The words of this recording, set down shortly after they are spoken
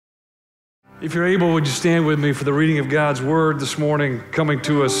If you're able, would you stand with me for the reading of God's Word this morning, coming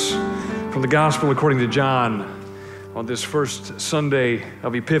to us from the Gospel according to John on this first Sunday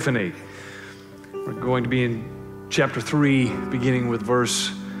of Epiphany. We're going to be in chapter 3, beginning with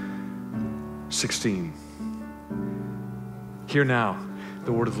verse 16. Hear now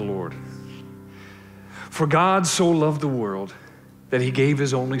the word of the Lord. For God so loved the world that he gave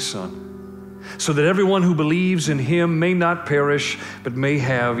his only Son, so that everyone who believes in him may not perish, but may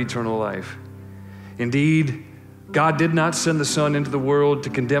have eternal life. Indeed, God did not send the Son into the world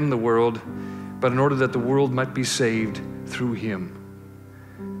to condemn the world, but in order that the world might be saved through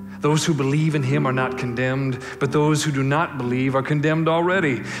him. Those who believe in him are not condemned, but those who do not believe are condemned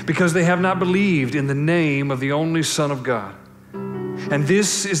already, because they have not believed in the name of the only Son of God. And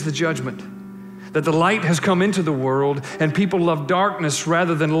this is the judgment, that the light has come into the world, and people love darkness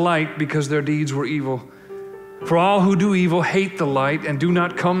rather than light because their deeds were evil. For all who do evil hate the light and do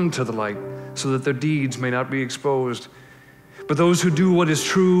not come to the light, so that their deeds may not be exposed. But those who do what is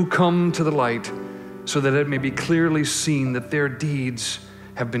true come to the light, so that it may be clearly seen that their deeds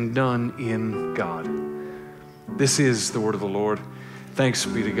have been done in God. This is the word of the Lord. Thanks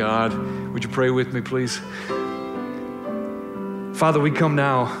be to God. Would you pray with me, please? Father, we come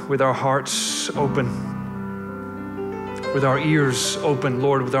now with our hearts open, with our ears open,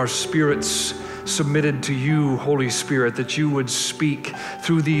 Lord, with our spirits submitted to you, Holy Spirit, that you would speak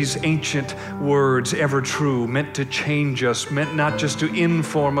through these ancient words, ever true, meant to change us, meant not just to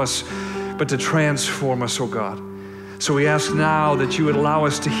inform us, but to transform us, oh God. So we ask now that you would allow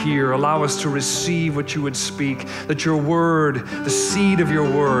us to hear, allow us to receive what you would speak, that your word, the seed of your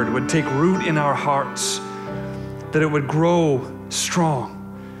word, would take root in our hearts, that it would grow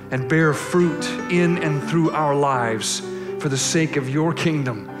strong and bear fruit in and through our lives for the sake of your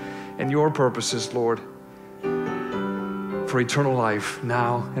kingdom and your purposes, Lord, for eternal life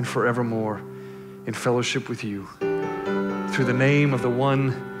now and forevermore in fellowship with you. Through the name of the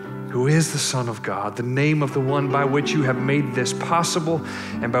one who is the Son of God, the name of the one by which you have made this possible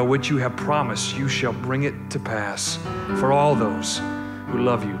and by which you have promised you shall bring it to pass for all those who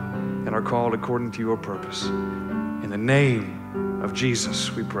love you and are called according to your purpose. In the name of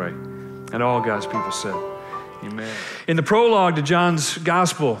Jesus, we pray. And all God's people said, amen. In the prologue to John's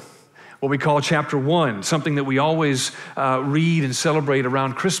gospel, what we call chapter 1, something that we always read and celebrate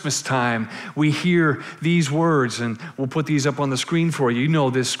around Christmas time, we hear these words, and we'll put these up on the screen for you. You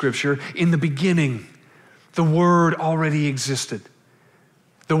know this scripture. In the beginning, the Word already existed.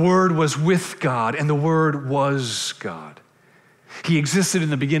 The Word was with God, and the Word was God. He existed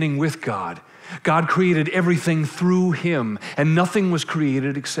in the beginning with God. God created everything through him, and nothing was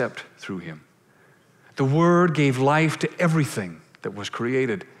created except through him. The Word gave life to everything that was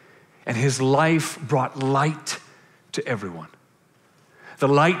created, and his life brought light to everyone. The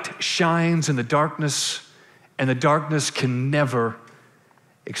light shines in the darkness, and the darkness can never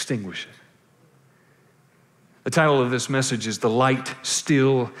extinguish it. The title of this message is "The Light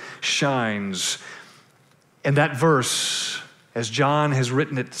Still Shines." And that verse, as John has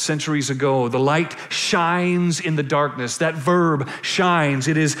written it centuries ago, the light shines in the darkness. That verb, shines,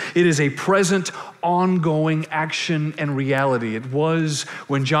 it is a present, ongoing action and reality. It was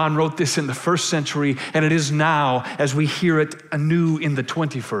when John wrote this in the first century, and it is now as we hear it anew in the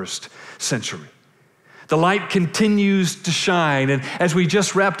 21st century. The light continues to shine, and as we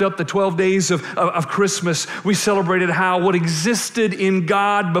just wrapped up the 12 days of Christmas, we celebrated how what existed in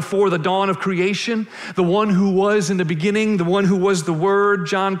God before the dawn of creation, the one who was in the beginning, the one who was the Word,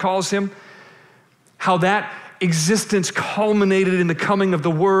 John calls him, how that existence culminated in the coming of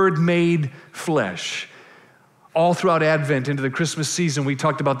the Word made flesh. All throughout Advent into the Christmas season, we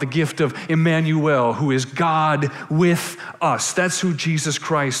talked about the gift of Emmanuel, who is God with us. That's who Jesus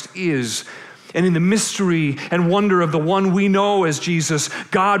Christ is. And in the mystery and wonder of the one we know as Jesus,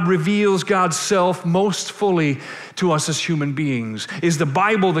 God reveals God's self most fully to us as human beings. Is the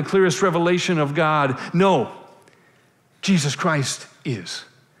Bible the clearest revelation of God? No. Jesus Christ is.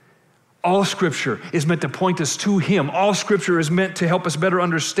 All Scripture is meant to point us to him. All Scripture is meant to help us better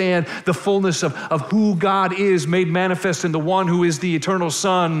understand the fullness of who God is, made manifest in the one who is the eternal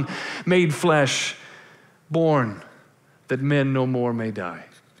Son, made flesh, born that men no more may die.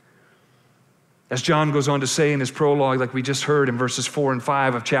 As John goes on to say in his prologue, like we just heard in verses 4 and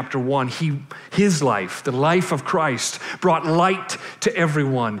 5 of chapter 1, his life, the life of Christ, brought light to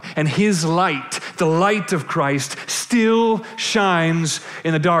everyone. And his light, the light of Christ, still shines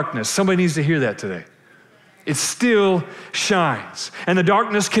in the darkness. Somebody needs to hear that today. It still shines. And the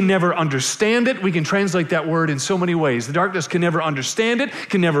darkness can never understand it. We can translate that word in so many ways. The darkness can never understand it,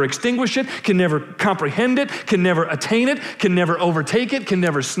 can never extinguish it, can never comprehend it, can never attain it, can never overtake it, can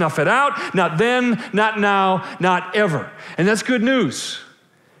never snuff it out. Not then, not now, not ever. And that's good news.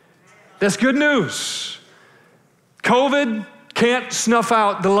 That's good news. COVID can't snuff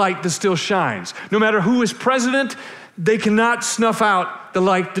out the light that still shines. No matter who is president, they cannot snuff out the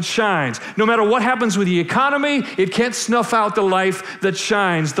light that shines. No matter what happens with the economy, it can't snuff out the life that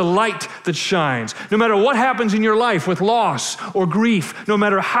shines, the light that shines. No matter what happens in your life with loss or grief, no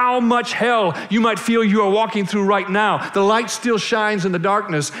matter how much hell you might feel you are walking through right now, the light still shines in the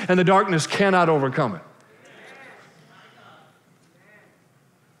darkness, and the darkness cannot overcome it.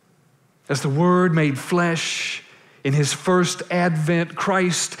 As the Word made flesh, in his first advent,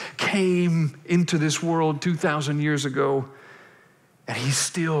 Christ came into this world 2,000 years ago, and he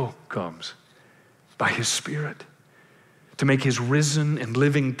still comes by his Spirit to make his risen and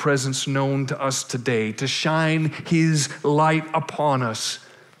living presence known to us today, to shine his light upon us,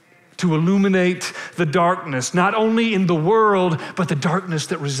 to illuminate the darkness, not only in the world, but the darkness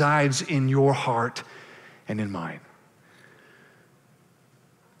that resides in your heart and in mine.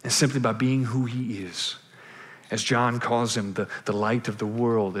 And simply by being who he is. As John calls him, the light of the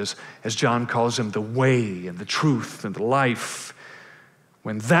world, as John calls him, the way and the truth and the life.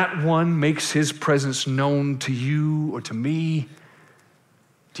 When that one makes his presence known to you or to me,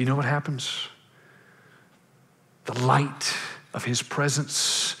 do you know what happens? The light of his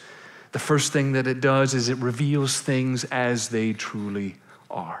presence, the first thing that it does is it reveals things as they truly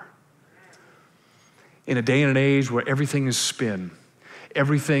are. In a day and an age where everything is spin,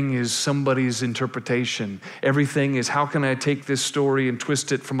 everything is somebody's interpretation. Everything is, how can I take this story and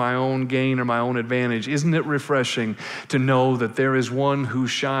twist it for my own gain or my own advantage? Isn't it refreshing to know that there is one who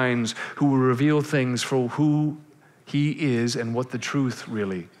shines, who will reveal things for who he is and what the truth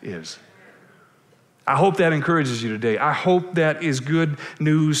really is? I hope that encourages you today. I hope that is good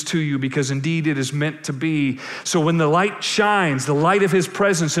news to you, because indeed it is meant to be. So when the light shines, the light of his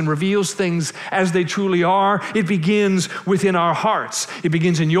presence, and reveals things as they truly are, it begins within our hearts. It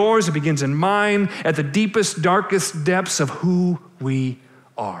begins in yours, it begins in mine, at the deepest, darkest depths of who we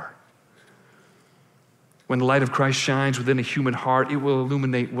are. When the light of Christ shines within a human heart, it will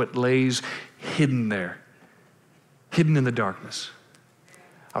illuminate what lays hidden there, hidden in the darkness.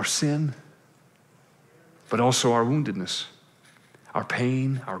 Our sin, but also our woundedness, our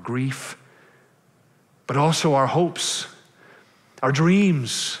pain, our grief, but also our hopes, our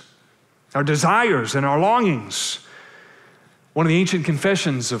dreams, our desires, and our longings. One of the ancient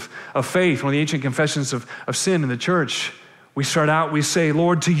confessions of faith, one of the ancient confessions of sin in the church, we start out, we say,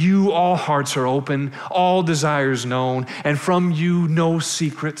 Lord, to you all hearts are open, all desires known, and from you no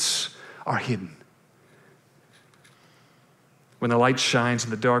secrets are hidden. When the light shines in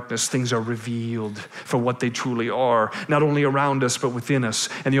the darkness, things are revealed for what they truly are, not only around us, but within us.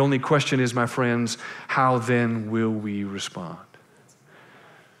 And the only question is, my friends, how then will we respond?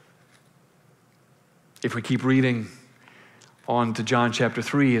 If we keep reading on to John chapter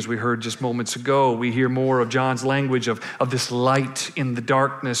 3, as we heard just moments ago, we hear more of John's language of this light in the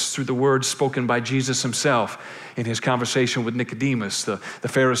darkness through the words spoken by Jesus himself in his conversation with Nicodemus, the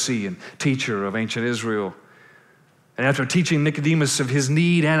Pharisee and teacher of ancient Israel. And after teaching Nicodemus of his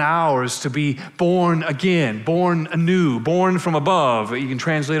need and ours to be born again, born anew, born from above, you can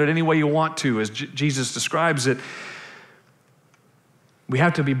translate it any way you want to, as Jesus describes it, we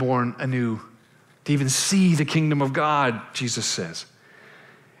have to be born anew to even see the kingdom of God, Jesus says.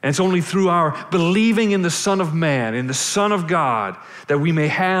 And it's only through our believing in the Son of Man, in the Son of God, that we may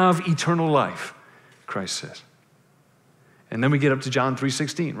have eternal life, Christ says. And then we get up to John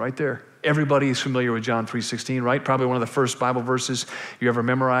 3:16, right there. Everybody is familiar with John 3:16, right? Probably one of the first Bible verses you ever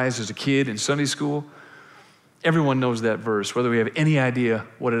memorized as a kid in Sunday school. Everyone knows that verse, whether we have any idea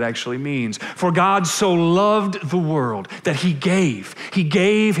what it actually means. For God so loved the world that he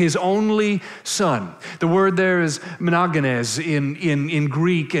gave his only Son. The word there is monogenes in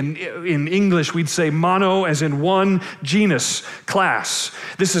Greek, and in English we'd say mono, as in one, genus, class.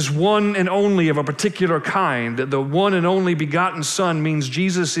 This is one and only of a particular kind. The one and only begotten Son means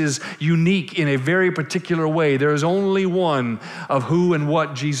Jesus is unique in a very particular way. There is only one of who and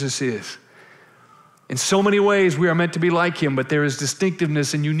what Jesus is. In so many ways, we are meant to be like him, but there is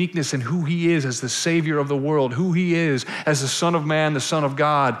distinctiveness and uniqueness in who he is as the Savior of the world, who he is as the Son of Man, the Son of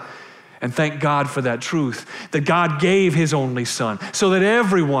God. And thank God for that truth, that God gave his only Son, so that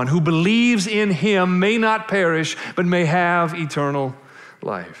everyone who believes in him may not perish, but may have eternal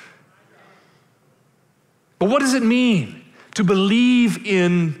life. But what does it mean to believe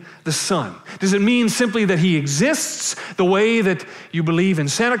in the Son? Does it mean simply that he exists the way that you believe in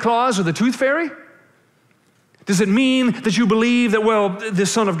Santa Claus or the Tooth Fairy? Does it mean that you believe that, well, the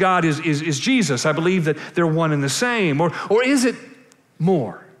Son of God is Jesus? I believe that they're one and the same. Or is it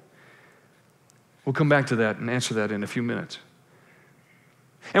more? We'll come back to that and answer that in a few minutes.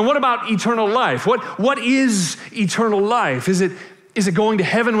 And what about eternal life? What is eternal life? Is it going to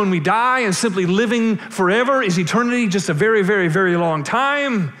heaven when we die and simply living forever? Is eternity just a very, very, very long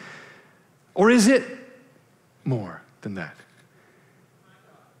time? Or is it more than that?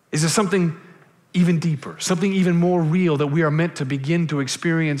 Is it something even deeper, something even more real that we are meant to begin to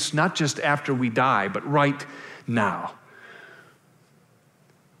experience not just after we die, but right now?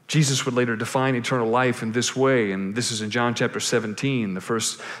 Jesus would later define eternal life in this way, and this is in John chapter 17, the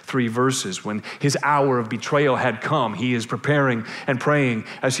first 3 verses. When his hour of betrayal had come, he is preparing and praying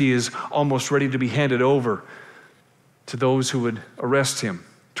as he is almost ready to be handed over to those who would arrest him,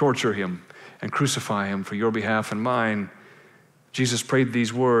 torture him, and crucify him for your behalf and mine. Jesus prayed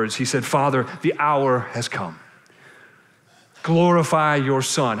these words. He said, "Father, the hour has come. Glorify your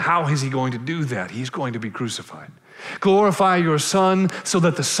Son." How is he going to do that? He's going to be crucified. "Glorify your Son so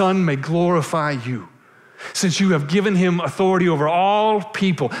that the Son may glorify you, since you have given him authority over all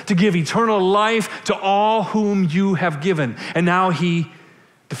people to give eternal life to all whom you have given." And now he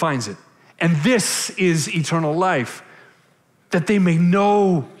defines it. "And this is eternal life, that they may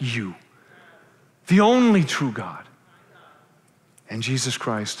know you, the only true God, and Jesus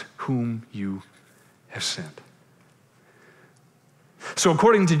Christ, whom you have sent." So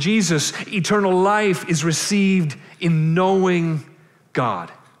according to Jesus, eternal life is received in knowing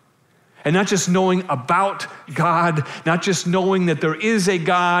God. And not just knowing about God, not just knowing that there is a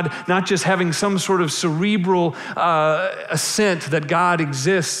God, not just having some sort of cerebral assent that God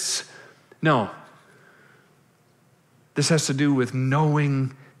exists. No. This has to do with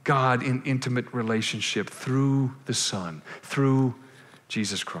knowing God in intimate relationship through the Son, through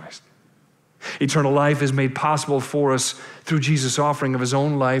Jesus Christ. Eternal life is made possible for us through Jesus' offering of his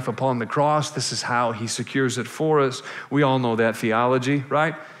own life upon the cross. This is how he secures it for us. We all know that theology,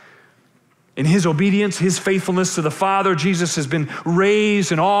 right? In his obedience, his faithfulness to the Father, Jesus has been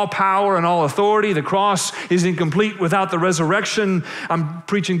raised in all power and all authority. The cross is incomplete without the resurrection. I'm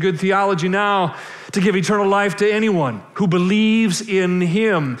preaching good theology now. To give eternal life to anyone who believes in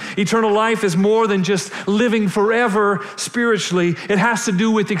him. Eternal life is more than just living forever spiritually. It has to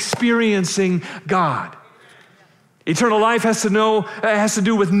do with experiencing God. Eternal life has to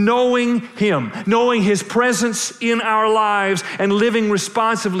do with knowing him, knowing his presence in our lives, and living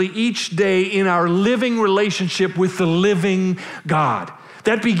responsively each day in our living relationship with the living God.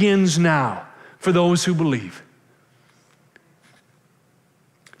 That begins now for those who believe.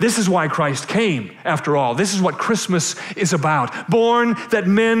 This is why Christ came, after all. This is what Christmas is about. Born that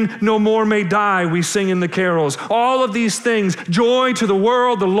men no more may die, we sing in the carols. All of these things, joy to the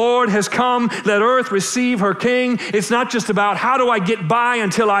world, the Lord has come, let earth receive her King. It's not just about how do I get by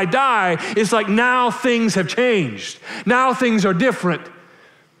until I die. It's like now things have changed. Now things are different.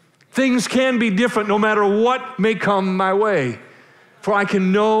 Things can be different no matter what may come my way. For I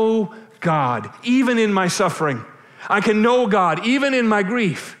can know God, even in my suffering. I can know God even in my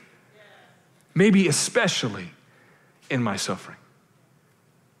grief, maybe especially in my suffering,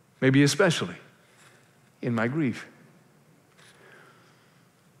 maybe especially in my grief.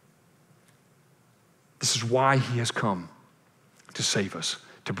 This is why he has come, to save us,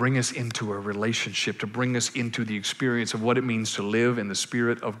 to bring us into a relationship, to bring us into the experience of what it means to live in the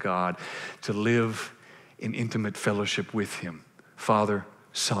Spirit of God, to live in intimate fellowship with him, Father,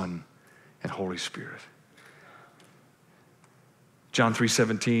 Son, and Holy Spirit. John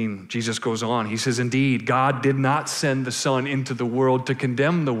 3:17, Jesus goes on. He says, "Indeed, God did not send the Son into the world to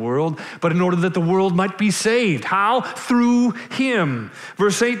condemn the world, but in order that the world might be saved." How? Through him.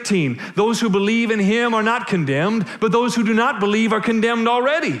 Verse 18, "Those who believe in him are not condemned, but those who do not believe are condemned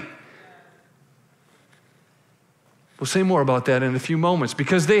already." We'll say more about that in a few moments.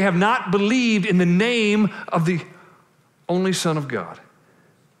 "Because they have not believed in the name of the only Son of God."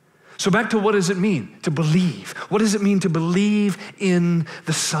 So back to what does it mean to believe? What does it mean to believe in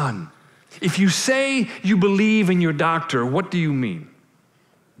the Son? If you say you believe in your doctor, what do you mean?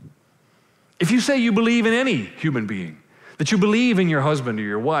 If you say you believe in any human being, that you believe in your husband or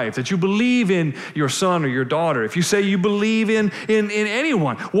your wife, that you believe in your son or your daughter, if you say you believe in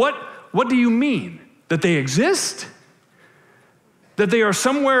anyone, what do you mean? That they exist? That they are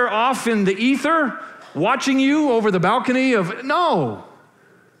somewhere off in the ether watching you over the balcony of, no.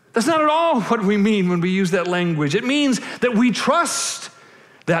 That's not at all what we mean when we use that language. It means that we trust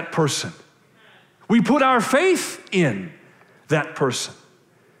that person. We put our faith in that person.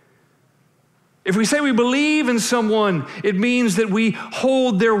 If we say we believe in someone, it means that we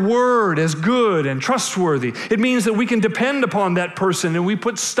hold their word as good and trustworthy. It means that we can depend upon that person and we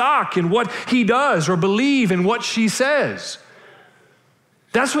put stock in what he does or believe in what she says.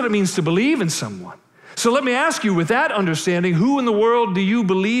 That's what it means to believe in someone. So let me ask you, with that understanding, who in the world do you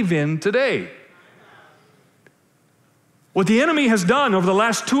believe in today? What the enemy has done over the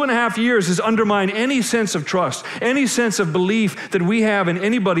last 2.5 years is undermine any sense of trust, any sense of belief that we have in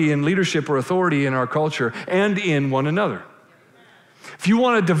anybody in leadership or authority in our culture and in one another. If you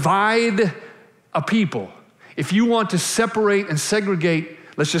want to divide a people, if you want to separate and segregate,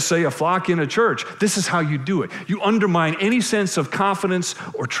 let's just say a flock in a church, this is how you do it. You undermine any sense of confidence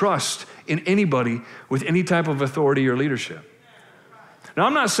or trust in anybody with any type of authority or leadership. Now,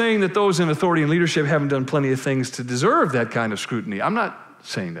 I'm not saying that those in authority and leadership haven't done plenty of things to deserve that kind of scrutiny. I'm not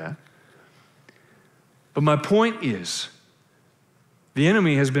saying that. But my point is, the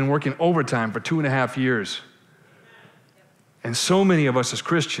enemy has been working overtime for 2.5 years. And so many of us as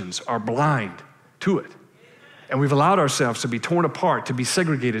Christians are blind to it. And we've allowed ourselves to be torn apart, to be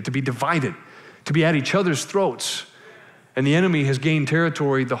segregated, to be divided, to be at each other's throats. And the enemy has gained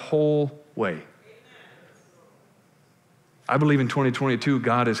territory the whole way. I believe in 2022,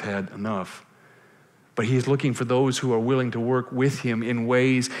 God has had enough. But he is looking for those who are willing to work with him in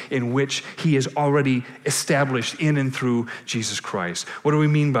ways in which he is already established in and through Jesus Christ. What do we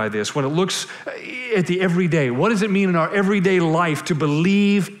mean by this? When it looks at the everyday, what does it mean in our everyday life to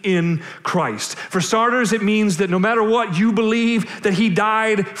believe in Christ? For starters, it means that no matter what, you believe that he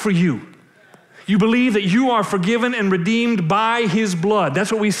died for you. You believe that you are forgiven and redeemed by his blood.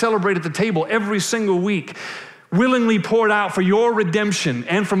 That's what we celebrate at the table every single week. Willingly poured out for your redemption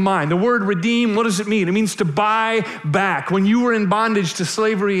and for mine. The word redeem, what does it mean? It means to buy back. When you were in bondage to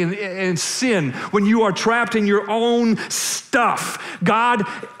slavery and sin, when you are trapped in your own stuff, God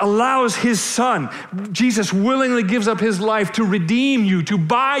allows his son. Jesus willingly gives up his life to redeem you, to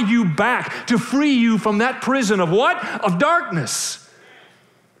buy you back, to free you from that prison of what? Of darkness.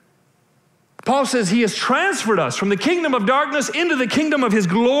 Paul says he has transferred us from the kingdom of darkness into the kingdom of his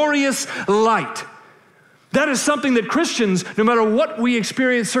glorious light. That is something that Christians, no matter what we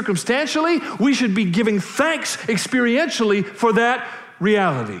experience circumstantially, we should be giving thanks experientially for that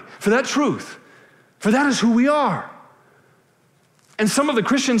reality, for that truth, for that is who we are. And some of the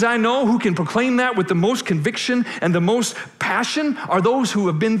Christians I know who can proclaim that with the most conviction and the most passion are those who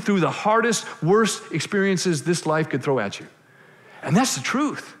have been through the hardest, worst experiences this life could throw at you. And that's the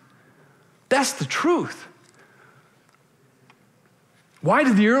truth. That's the truth. Why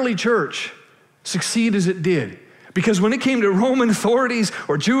did the early church succeed as it did? Because when it came to Roman authorities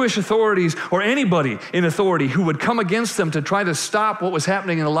or Jewish authorities or anybody in authority who would come against them to try to stop what was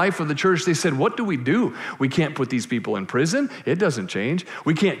happening in the life of the church, they said, what do? We can't put these people in prison. It doesn't change.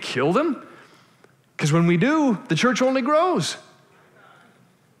 We can't kill them. Because when we do, the church only grows.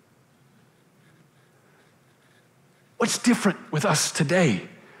 What's different with us today?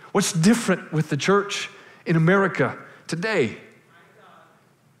 What's different with the church in America today?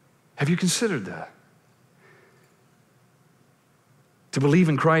 Have you considered that? To believe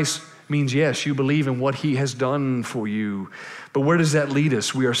in Christ means, yes, you believe in what he has done for you. But where does that lead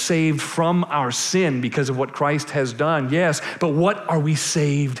us? We are saved from our sin because of what Christ has done, yes. But what are we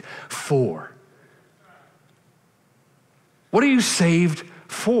saved for? What are you saved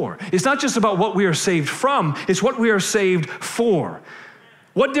for? It's not just about what we are saved from, it's what we are saved for.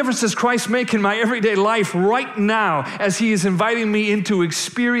 What difference does Christ make in my everyday life right now as he is inviting me into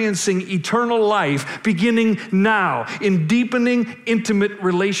experiencing eternal life beginning now in deepening intimate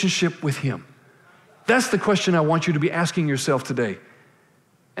relationship with him? That's the question I want you to be asking yourself today.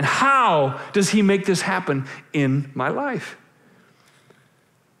 And how does he make this happen in my life?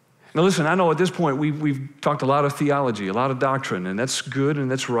 Now listen, I know at this point we've talked a lot of theology, a lot of doctrine, and that's good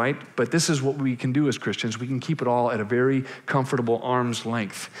and that's right, but this is what we can do as Christians. We can keep it all at a very comfortable arm's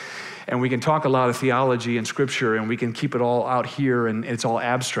length. And we can talk a lot of theology and scripture, and we can keep it all out here, and it's all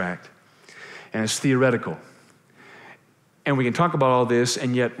abstract, and it's theoretical. And we can talk about all this,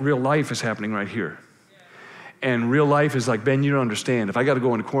 and yet real life is happening right here. And real life is like, Ben, you don't understand. If I got to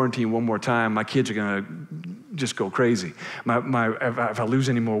go into quarantine one more time, my kids are going to just go crazy. If I lose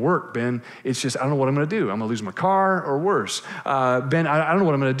any more work, Ben, it's just, I don't know what I'm going to do. I'm going to lose my car or worse. Ben, I don't know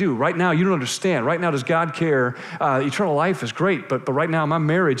what I'm going to do. Right now, you don't understand. Right now, does God care? Eternal life is great, but right now, my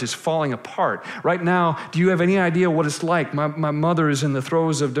marriage is falling apart. Right now, do you have any idea what it's like? My mother is in the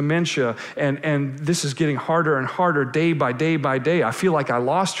throes of dementia, and this is getting harder and harder day by day by day. I feel like I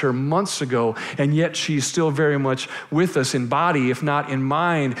lost her months ago, and yet she's still very much with us in body, if not in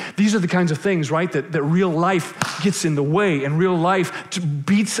mind. These are the kinds of things, right, that real life life gets in the way, and real life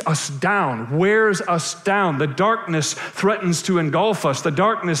beats us down, wears us down. The darkness threatens to engulf us. The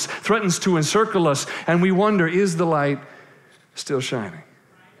darkness threatens to encircle us, and we wonder, is the light still shining?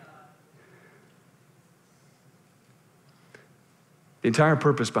 The entire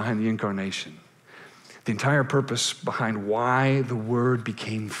purpose behind the incarnation, the entire purpose behind why the Word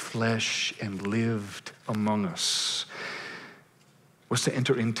became flesh and lived among us was to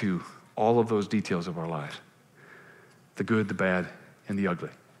enter into all of those details of our lives, the good, the bad, and the ugly,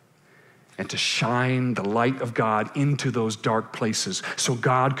 and to shine the light of God into those dark places so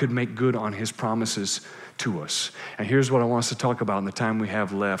God could make good on his promises to us. And here's what I want us to talk about in the time we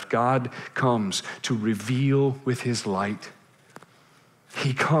have left. God comes to reveal with his light.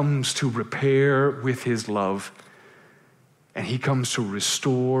 He comes to repair with his love, and he comes to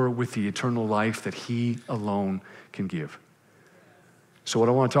restore with the eternal life that he alone can give. So what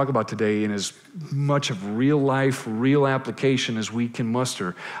I want to talk about today, in as much of real life, real application as we can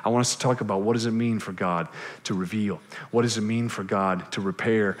muster, I want us to talk about what does it mean for God to reveal? What does it mean for God to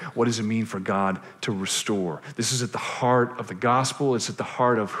repair? What does it mean for God to restore? This is at the heart of the gospel. It's at the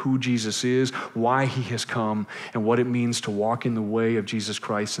heart of who Jesus is, why he has come, and what it means to walk in the way of Jesus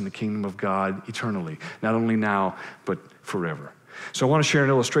Christ in the kingdom of God eternally, not only now, but forever. So I want to share an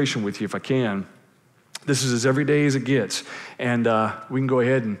illustration with you if I can. This is as everyday as it gets. And we can go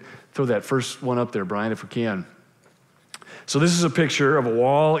ahead and throw that first one up there, Brian, if we can. So this is a picture of a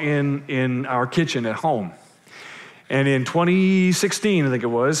wall in our kitchen at home. And in 2016, I think it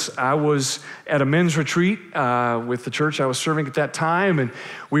was, I was at a men's retreat with the church I was serving at that time, and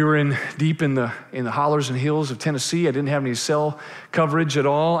we were deep in the hollers and hills of Tennessee. I didn't have any cell coverage at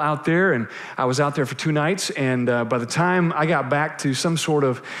all out there, and I was out there for 2 nights, and by the time I got back to some sort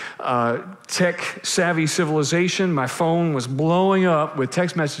of tech-savvy civilization, my phone was blowing up with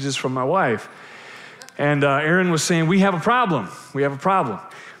text messages from my wife. And Erin was saying, we have a problem.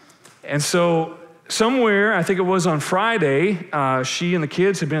 And so somewhere, I think it was on Friday, she and the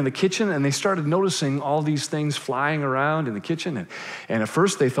kids had been in the kitchen, and they started noticing all these things flying around in the kitchen. And at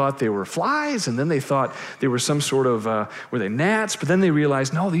first they thought they were flies, and then they thought they were some sort of, were they gnats? But then they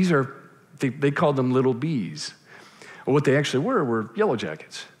realized, no, they called them little bees. Well, what they actually were yellow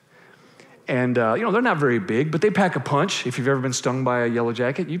jackets. And, they're not very big, but they pack a punch. If you've ever been stung by a yellow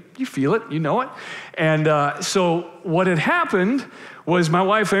jacket, you feel it, you know it. And so what had happened was my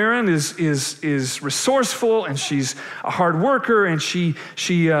wife, Erin, is resourceful, and she's a hard worker, and she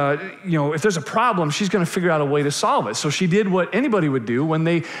if there's a problem, she's going to figure out a way to solve it. So she did what anybody would do when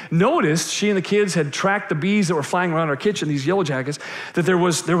they noticed she and the kids had tracked the bees that were flying around our kitchen, these yellow jackets, that there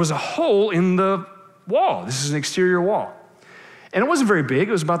was a hole in the wall. This is an exterior wall. And it wasn't very big.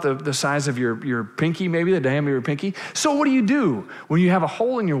 It was about the size of your pinky, maybe the diameter of your pinky. So what do you do when you have a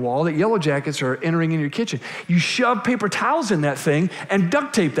hole in your wall that yellow jackets are entering in your kitchen? You shove paper towels in that thing and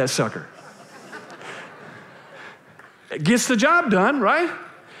duct tape that sucker. It gets the job done, right?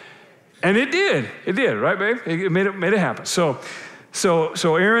 And it did, right, babe? It made it happen. So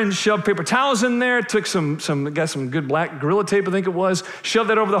Erin shoved paper towels in there, got some good black Gorilla Tape, I think it was, shoved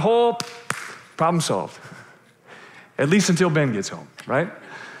that over the hole, problem solved. At least until Ben gets home, right?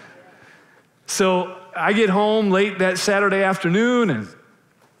 So I get home late that Saturday afternoon,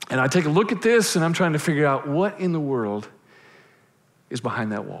 and I take a look at this, and I'm trying to figure out what in the world is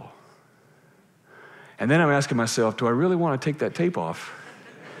behind that wall. And then I'm asking myself, do I really want to take that tape off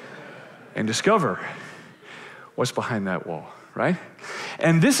and discover what's behind that wall, right?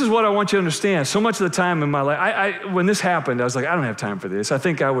 And this is what I want you to understand. So much of the time in my life, when this happened, I was like, I don't have time for this. I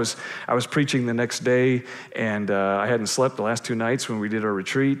think I was preaching the next day, and I hadn't slept the last 2 nights when we did our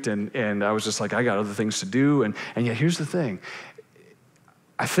retreat, and I was just like, I got other things to do. And yet here's the thing.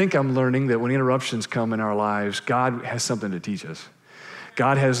 I think I'm learning that when interruptions come in our lives, God has something to teach us.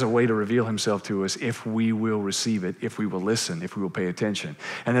 God has a way to reveal himself to us if we will receive it, if we will listen, if we will pay attention.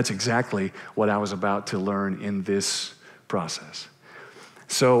 And that's exactly what I was about to learn in this process.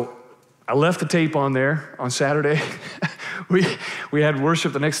 So I left the tape on there on Saturday. we had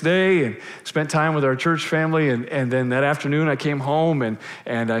worship the next day and spent time with our church family. And then that afternoon I came home and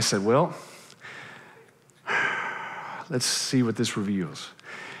I said, well, let's see what this reveals.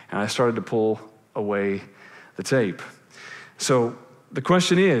 And I started to pull away the tape. So the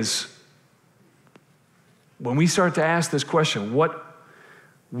question is, when we start to ask this question, what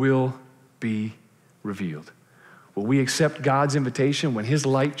will be revealed? Will we accept God's invitation when his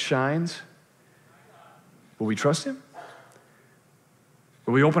light shines? Will we trust him?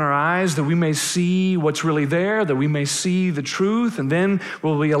 Will we open our eyes that we may see what's really there, that we may see the truth, and then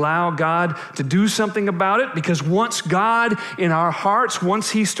will we allow God to do something about it? Because once God in our hearts,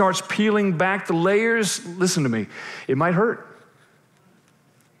 once he starts peeling back the layers, listen to me, it might hurt.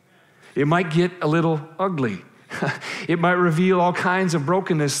 It might get a little ugly. It might reveal all kinds of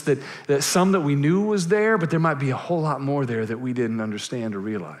brokenness that some that we knew was there, but there might be a whole lot more there that we didn't understand or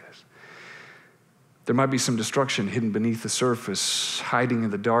realize. There might be some destruction hidden beneath the surface, hiding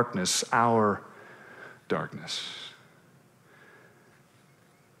in the darkness, our darkness.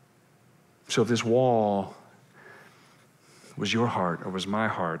 So if this wall was your heart or was my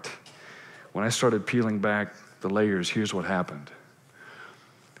heart, when I started peeling back the layers, here's what happened.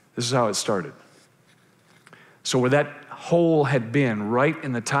 This is how it started. So where that hole had been, right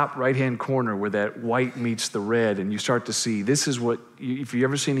in the top right-hand corner where that white meets the red, and you start to see, this is what, if you've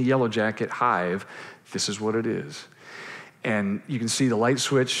ever seen a yellow jacket hive, this is what it is. And you can see the light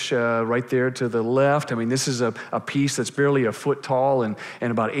switch right there to the left. I mean, this is a piece that's barely a foot tall and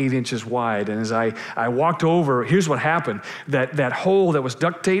about 8 inches wide. And as I walked over, here's what happened. That hole that was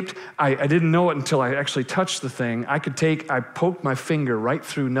duct taped, I didn't know it until I actually touched the thing. I poked my finger right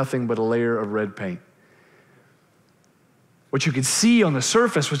through nothing but a layer of red paint. What you could see on the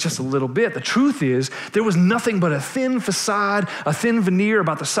surface was just a little bit. The truth is, there was nothing but a thin facade, a thin veneer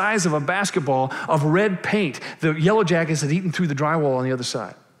about the size of a basketball of red paint. The yellow jackets had eaten through the drywall on the other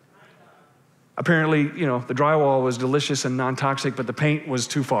side. Apparently, the drywall was delicious and non-toxic, but the paint was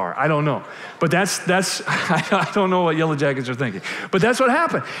too far. I don't know. But that's I don't know what yellow jackets are thinking. But that's what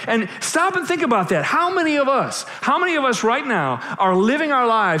happened. And stop and think about that. How many of us right now are living our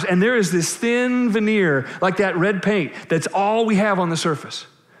lives and there is this thin veneer like that red paint that's all we have on the surface?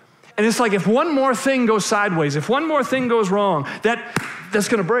 And it's like if one more thing goes sideways, if one more thing goes wrong, that's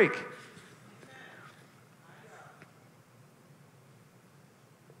going to break.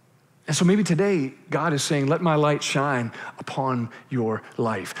 And so maybe today, God is saying, let my light shine upon your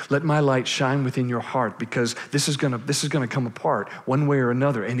life. Let my light shine within your heart, because this is gonna come apart one way or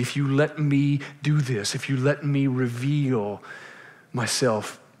another. And if you let me do this, if you let me reveal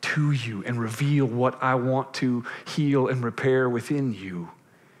myself to you and reveal what I want to heal and repair within you.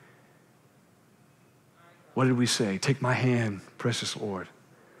 What did we say? Take my hand, precious Lord.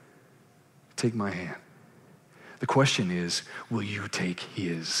 Take my hand. The question is, will you take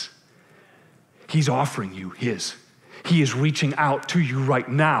his? He's offering you his. He is reaching out to you right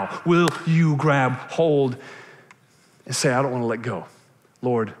now. Will you grab hold and say, I don't want to let go.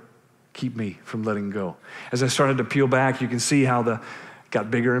 Lord, keep me from letting go. As I started to peel back, you can see how got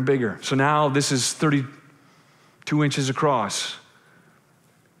bigger and bigger. So now this is 32 inches across.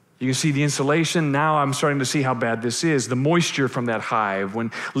 You can see the insulation. Now I'm starting to see how bad this is. The moisture from that hive, when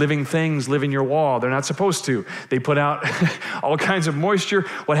living things live in your wall, they're not supposed to. They put out all kinds of moisture.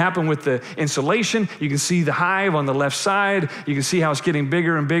 What happened with the insulation? You can see the hive on the left side. You can see how it's getting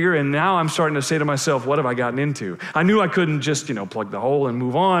bigger and bigger. And now I'm starting to say to myself, what have I gotten into? I knew I couldn't just, plug the hole and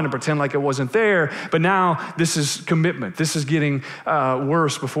move on and pretend like it wasn't there. But now this is commitment. This is getting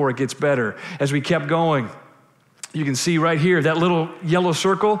worse before it gets better. As we kept going, you can see right here, that little yellow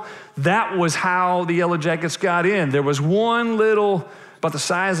circle, that was how the yellow jackets got in. There was one little, about the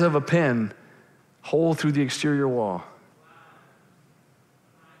size of a pen, hole through the exterior wall.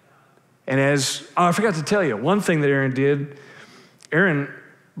 And I forgot to tell you, one thing that Erin did, Erin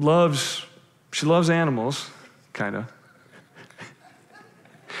loves animals, kind of.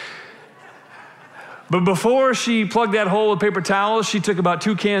 But before she plugged that hole with paper towels, she took about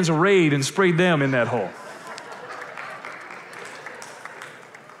 2 cans of Raid and sprayed them in that hole.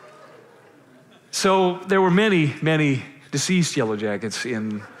 So there were many, many deceased yellow jackets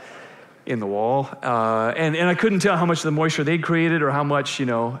in the wall. And I couldn't tell how much of the moisture they'd created or how much,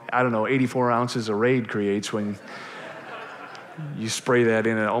 84 ounces of Raid creates when you spray that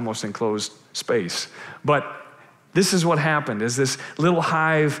in an almost enclosed space. But this is what happened, as this little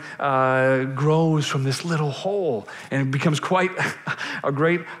hive grows from this little hole, and it becomes quite a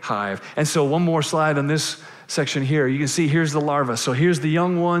great hive. And so one more slide on this section here. You can see here's the larva. So here's the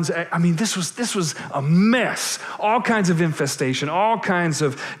young ones. I mean, this was a mess. All kinds of infestation, all kinds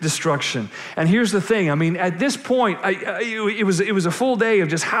of destruction. And here's the thing. I mean, at this point, it was a full day of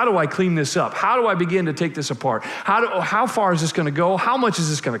just how do I clean this up? How do I begin to take this apart? How far is this going to go? How much is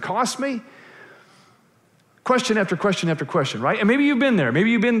this going to cost me? Question after question after question, right? And maybe you've been there. Maybe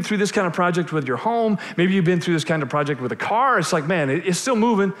you've been through this kind of project with your home. Maybe you've been through this kind of project with a car. It's like, man, it's still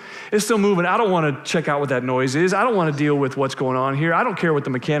moving. It's still moving. I don't want to check out what that noise is. I don't want to deal with what's going on here. I don't care what the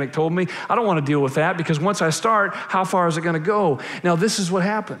mechanic told me. I don't want to deal with that, because once I start, how far is it going to go? Now, this is what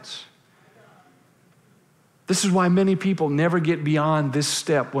happens. This is why many people never get beyond this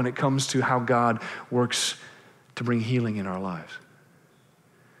step when it comes to how God works to bring healing in our lives.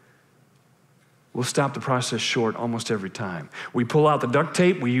 We'll stop the process short almost every time. We pull out the duct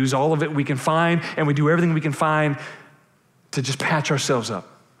tape, we use all of it we can find, and we do everything we can find to just patch ourselves up.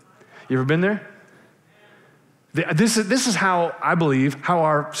 You ever been there? This is how, I believe, how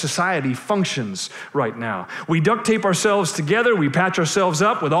our society functions right now. We duct tape ourselves together, we patch ourselves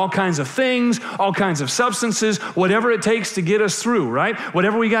up with all kinds of things, all kinds of substances, whatever it takes to get us through, right?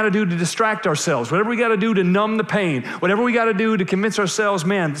 Whatever we got to do to distract ourselves, whatever we got to do to numb the pain, whatever we got to do to convince ourselves,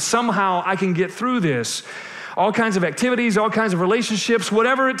 man, somehow I can get through this. All kinds of activities, all kinds of relationships,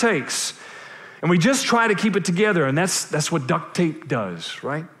 whatever it takes. And we just try to keep it together, and that's what duct tape does,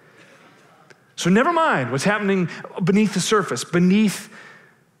 right? So never mind what's happening beneath the surface, beneath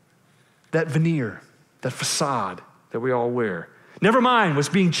that veneer, that facade that we all wear. Never mind what's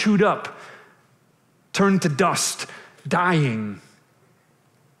being chewed up, turned to dust, dying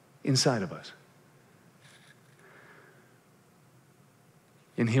inside of us.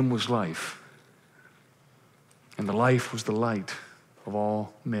 In him was life, and the life was the light of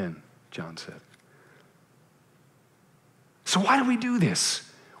all men, John said. So why do we do this?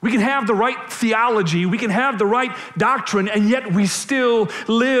 We can have the right theology, we can have the right doctrine, and yet we still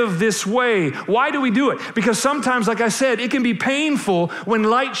live this way. Why do we do it? Because sometimes, like I said, it can be painful when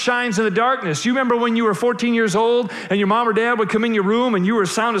light shines in the darkness. You remember when you were 14 years old and your mom or dad would come in your room and you were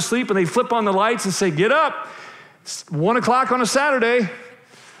sound asleep and they'd flip on the lights and say, "Get up, it's 1 o'clock on a Saturday."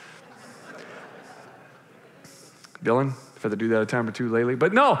 Dylan, I've had to do that a time or two lately.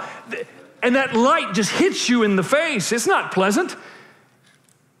 But no, and that light just hits you in the face. It's not pleasant.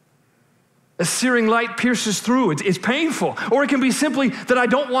 A searing light pierces through. It's painful. Or it can be simply that I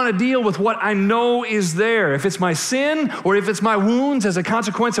don't want to deal with what I know is there. If it's my sin, or if it's my wounds as a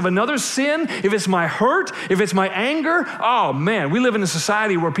consequence of another sin, if it's my hurt, if it's my anger, oh man, we live in a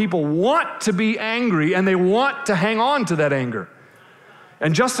society where people want to be angry and they want to hang on to that anger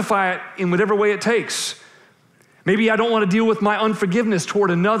and justify it in whatever way it takes. Maybe I don't want to deal with my unforgiveness toward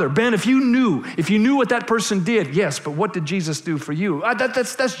another. Ben, if you knew what that person did, yes, but what did Jesus do for you?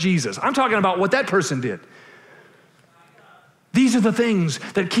 That's Jesus. I'm talking about what that person did. These are the things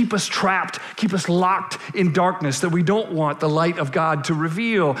that keep us trapped, keep us locked in darkness that we don't want the light of God to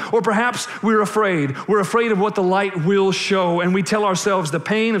reveal. Or perhaps we're afraid. We're afraid of what the light will show, and we tell ourselves the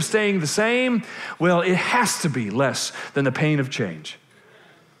pain of staying the same, well, it has to be less than the pain of change.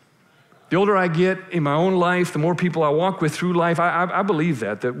 The older I get in my own life, the more people I walk with through life, I believe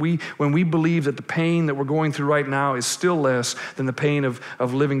that when we believe that the pain that we're going through right now is still less than the pain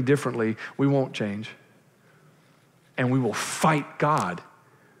of living differently, we won't change. And we will fight God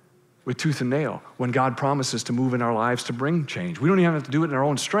with tooth and nail when God promises to move in our lives to bring change. We don't even have to do it in our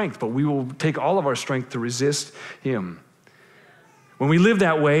own strength, but we will take all of our strength to resist him. When we live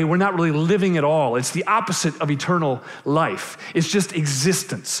that way, we're not really living at all. It's the opposite of eternal life. It's just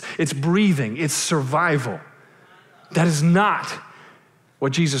existence. It's breathing. It's survival. That is not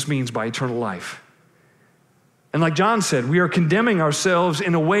what Jesus means by eternal life. And like John said, we are condemning ourselves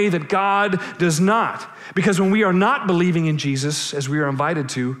in a way that God does not. Because when we are not believing in Jesus, as we are invited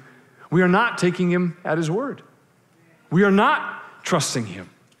to, we are not taking him at his word. We are not trusting him.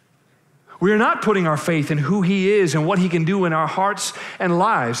 We are not putting our faith in who he is and what he can do in our hearts and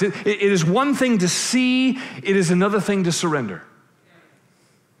lives. It is one thing to see, it is another thing to surrender.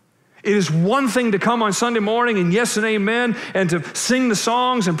 It is one thing to come on Sunday morning and yes and amen and to sing the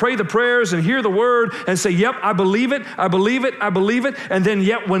songs and pray the prayers and hear the word and say, yep, I believe it, I believe it, I believe it. And then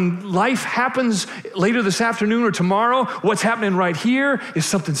yet when life happens later this afternoon or tomorrow, what's happening right here is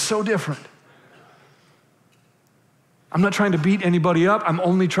something so different. I'm not trying to beat anybody up. I'm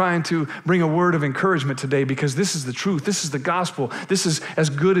only trying to bring a word of encouragement today because this is the truth. This is the gospel. This is as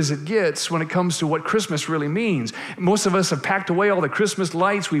good as it gets when it comes to what Christmas really means. Most of us have packed away all the Christmas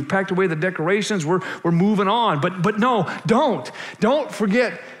lights. We've packed away the decorations. We're moving on. But no, don't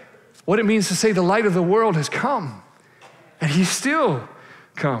forget what it means to say the light of the world has come. And he still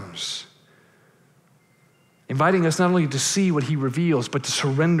comes. Inviting us not only to see what he reveals, but to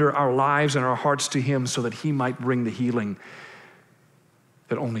surrender our lives and our hearts to him so that he might bring the healing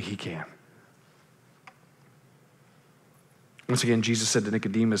that only he can. Once again, Jesus said to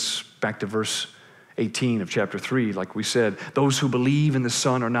Nicodemus, back to verse 18 of chapter 3, like we said, those who believe in the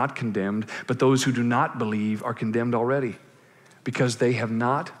Son are not condemned, but those who do not believe are condemned already, because they have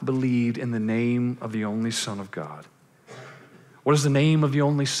not believed in the name of the only Son of God. What is the name of the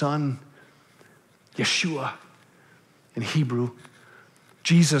only Son? Yeshua in Hebrew.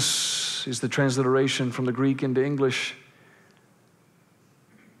 Jesus is the transliteration from the Greek into English.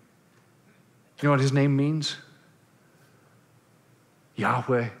 You know what his name means?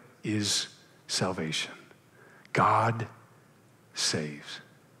 Yahweh is salvation. God saves.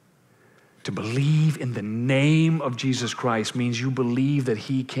 To believe in the name of Jesus Christ means you believe that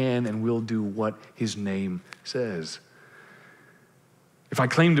he can and will do what his name says. If I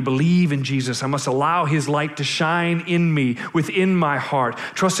claim to believe in Jesus, I must allow his light to shine in me, within my heart,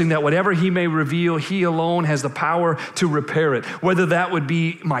 trusting that whatever he may reveal, he alone has the power to repair it, whether that would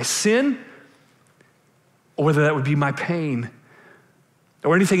be my sin or whether that would be my pain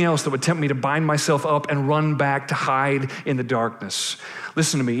or anything else that would tempt me to bind myself up and run back to hide in the darkness.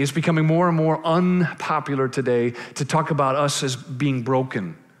 Listen to me, it's becoming more and more unpopular today to talk about us as being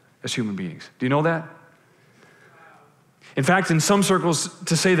broken as human beings. Do you know that? In fact, in some circles,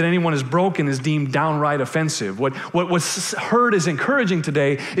 to say that anyone is broken is deemed downright offensive. What's heard as encouraging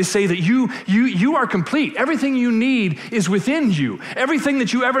today is say that you are complete. Everything you need is within you. Everything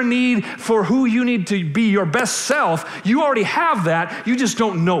that you ever need for who you need to be your best self, you already have that, you just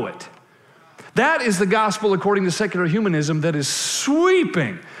don't know it. That is the gospel according to secular humanism that is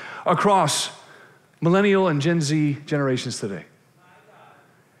sweeping across millennial and Gen Z generations today.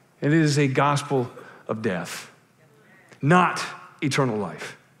 It is a gospel of death, not eternal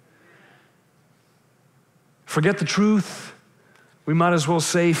life. Forget the truth. We might as well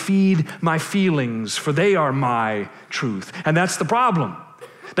say, feed my feelings, for they are my truth. And that's the problem.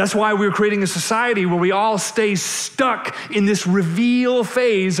 That's why we're creating a society where we all stay stuck in this reveal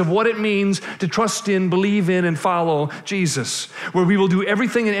phase of what it means to trust in, believe in, and follow Jesus, where we will do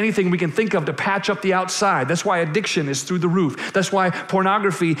everything and anything we can think of to patch up the outside. That's why addiction is through the roof. That's why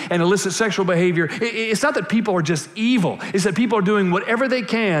pornography and illicit sexual behavior, it's not that people are just evil. It's that people are doing whatever they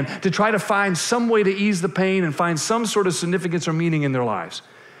can to try to find some way to ease the pain and find some sort of significance or meaning in their lives.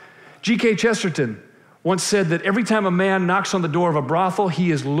 G.K. Chesterton once said that every time a man knocks on the door of a brothel, he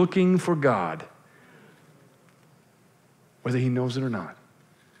is looking for God, whether he knows it or not.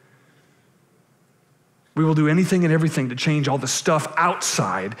 We will do anything and everything to change all the stuff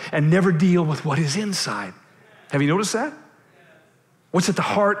outside and never deal with what is inside. Have you noticed that? What's at the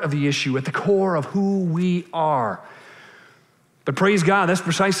heart of the issue, at the core of who we are? But praise God, that's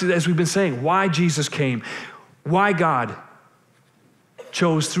precisely as we've been saying, why Jesus came, why God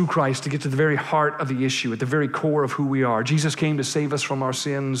chose through Christ to get to the very heart of the issue, at the very core of who we are. Jesus came to save us from our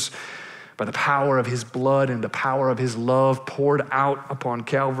sins by the power of his blood and the power of his love poured out upon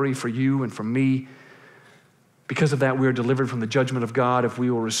Calvary for you and for me. Because of that, we are delivered from the judgment of God if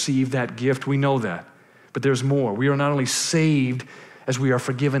we will receive that gift. We know that. But there's more. We are not only saved as we are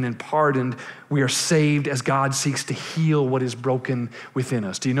forgiven and pardoned, we are saved as God seeks to heal what is broken within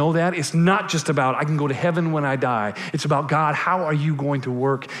us. Do you know that? It's not just about, I can go to heaven when I die. It's about, God, how are you going to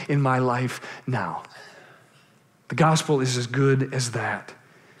work in my life now? The gospel is as good as that.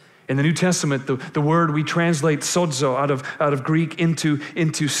 In the New Testament, the word we translate sozo out of Greek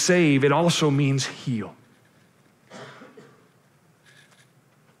into save, it also means heal.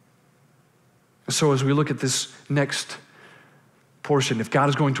 So as we look at this next portion, if God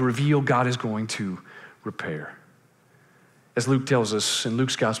is going to reveal, God is going to repair. As Luke tells us in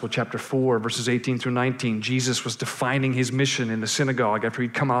Luke's Gospel, chapter 4, verses 18 through 19, Jesus was defining his mission in the synagogue after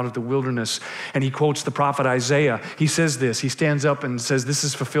he'd come out of the wilderness, and he quotes the prophet Isaiah. He says this, he stands up and says, this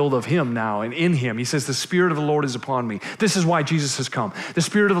is fulfilled of him now, and in him. He says, the Spirit of the Lord is upon me. This is why Jesus has come. The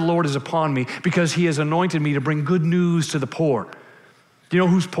Spirit of the Lord is upon me because he has anointed me to bring good news to the poor. Do you know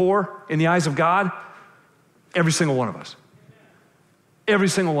who's poor in the eyes of God? Every single one of us. Every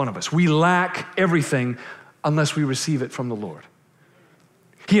single one of us. We lack everything unless we receive it from the Lord.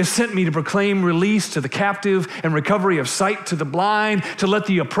 He has sent me to proclaim release to the captive and recovery of sight to the blind, to let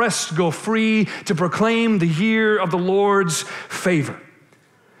the oppressed go free, to proclaim the year of the Lord's favor,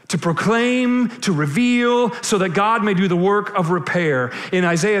 to proclaim, to reveal, so that God may do the work of repair. In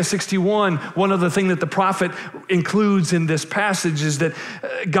Isaiah 61, one other thing that the prophet includes in this passage is that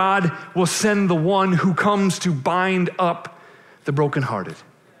God will send the one who comes to bind up the brokenhearted.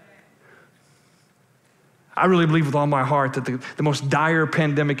 I really believe with all my heart that the most dire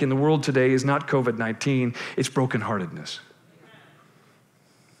pandemic in the world today is not COVID-19, it's brokenheartedness.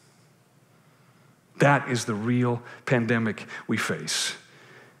 That is the real pandemic we face.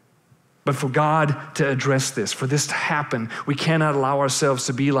 But for God to address this, for this to happen, we cannot allow ourselves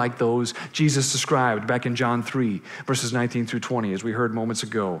to be like those Jesus described back in John 3, verses 19 through 20, as we heard moments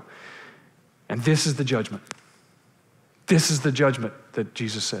ago. And this is the judgment. This is the judgment that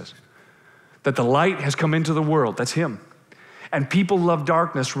Jesus says. That the light has come into the world, that's him. And people love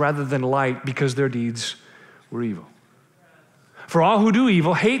darkness rather than light because their deeds were evil. For all who do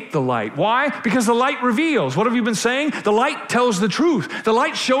evil hate the light. Why? Because the light reveals. What have you been saying? The light tells the truth. The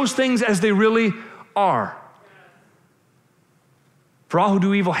light shows things as they really are. For all who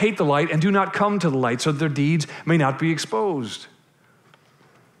do evil hate the light and do not come to the light, so that their deeds may not be exposed.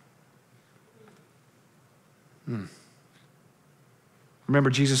 Remember,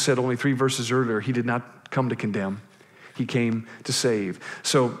 Jesus said only 3 verses earlier, he did not come to condemn. He came to save.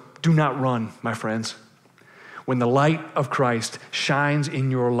 So do not run, my friends. When the light of Christ shines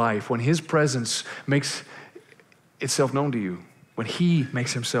in your life, when his presence makes itself known to you, when he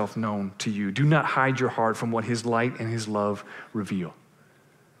makes himself known to you, do not hide your heart from what his light and his love reveal.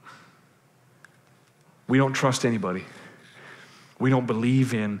 We don't trust anybody. We don't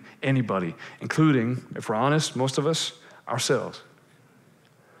believe in anybody, including, if we're honest, most of us, ourselves.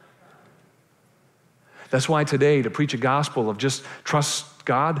 That's why today, to preach a gospel of just trust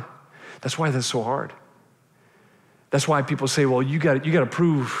God, that's why that's so hard. That's why people say, well, you got to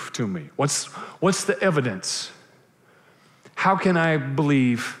prove to me. What's the evidence? How can I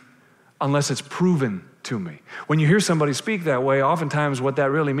believe unless it's proven to me? When you hear somebody speak that way, oftentimes what that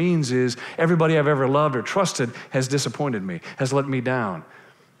really means is everybody I've ever loved or trusted has disappointed me, has let me down,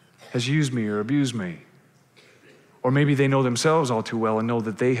 has used me or abused me. Or maybe they know themselves all too well and know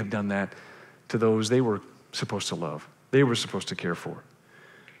that they have done that to those they were supposed to love, they were supposed to care for.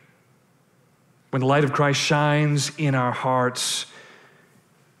 When the light of Christ shines in our hearts,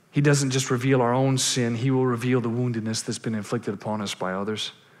 he doesn't just reveal our own sin, he will reveal the woundedness that's been inflicted upon us by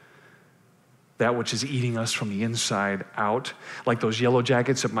others. That which is eating us from the inside out. Like those yellow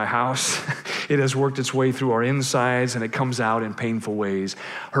jackets at my house, it has worked its way through our insides and it comes out in painful ways.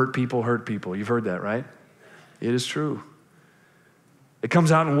 Hurt people hurt people. You've heard that, right? It is true. It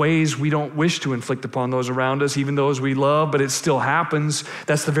comes out in ways we don't wish to inflict upon those around us, even those we love, but it still happens.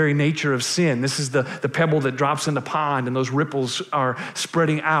 That's the very nature of sin. This is the pebble that drops in the pond, and those ripples are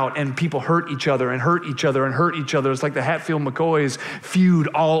spreading out, and people hurt each other and hurt each other and hurt each other. It's like the Hatfield-McCoys feud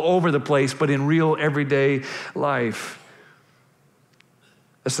all over the place, but in real everyday life.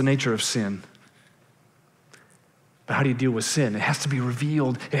 That's the nature of sin. But how do you deal with sin? It has to be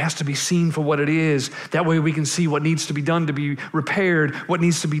revealed. It has to be seen for what it is. That way we can see what needs to be done to be repaired, what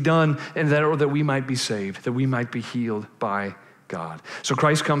needs to be done, and that we might be saved, that we might be healed by God. So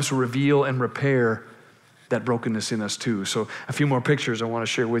Christ comes to reveal and repair that brokenness in us too. So a few more pictures I want to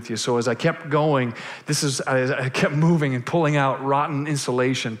share with you. So as I kept going, I kept moving and pulling out rotten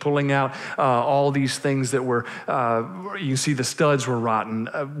insulation, pulling out all these things that were, you can see the studs were rotten.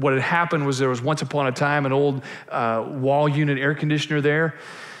 What had happened was there was once upon a time an old wall unit air conditioner there.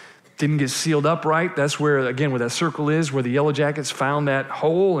 Didn't get sealed up right. That's where, again, where that circle is, where the yellow jackets found that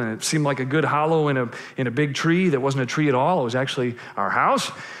hole, and it seemed like a good hollow in a big tree that wasn't a tree at all. It was actually our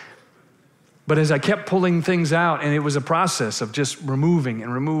house. But as I kept pulling things out, and it was a process of just removing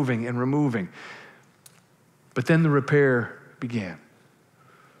and removing and removing. But then the repair began.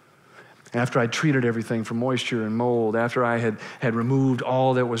 After I treated everything for moisture and mold, after I had removed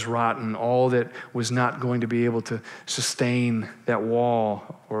all that was rotten, all that was not going to be able to sustain that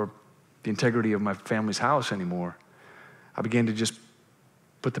wall or the integrity of my family's house anymore, I began to just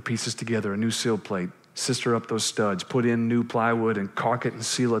put the pieces together, a new sill plate, sister up those studs, put in new plywood and caulk it and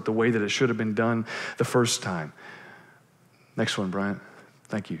seal it the way that it should have been done the first time. Next one, Bryant.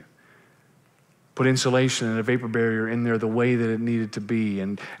 Thank you. Put insulation and a vapor barrier in there the way that it needed to be,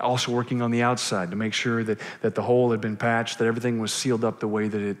 and also working on the outside to make sure that the hole had been patched, that everything was sealed up the way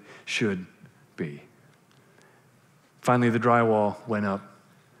that it should be. Finally, the drywall went up.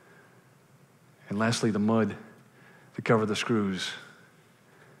 And lastly, the mud to cover the screws.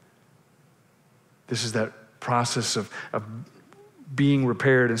 This is that process of being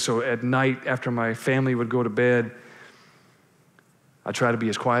repaired. And so at night, after my family would go to bed, I try to be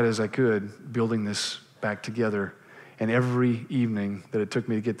as quiet as I could, building this back together. And every evening that it took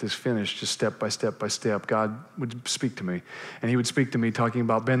me to get this finished, just step by step by step, God would speak to me. And he would speak to me talking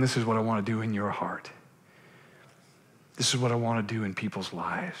about, Ben, this is what I want to do in your heart. This is what I want to do in people's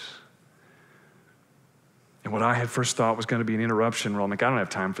lives. And what I had first thought was going to be an interruption. Well, I'm like, I don't have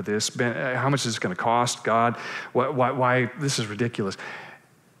time for this. Ben, how much is this going to cost? God, why? This is ridiculous.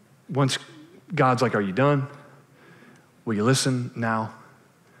 Once God's like, are you done? Will you listen now?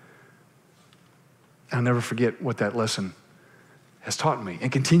 I'll never forget what that lesson has taught me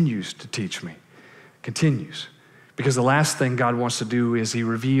and continues to teach me. Continues. Because the last thing God wants to do is he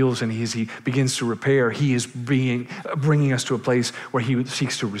reveals and he begins to repair. He is bringing us to a place where he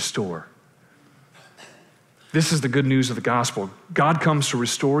seeks to restore. This is the good news of the gospel. God comes to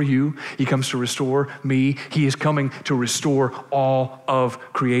restore you. He comes to restore me. He is coming to restore all of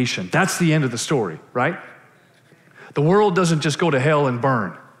creation. That's the end of the story, right? The world doesn't just go to hell and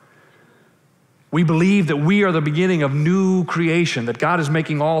burn. We believe that we are the beginning of new creation, that God is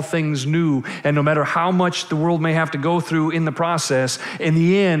making all things new, and no matter how much the world may have to go through in the process, in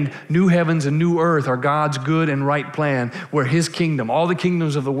the end, new heavens and new earth are God's good and right plan, where his kingdom, all the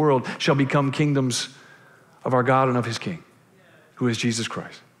kingdoms of the world, shall become kingdoms of our God and of his King, who is Jesus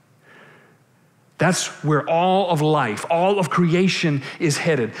Christ. That's where all of life, all of creation is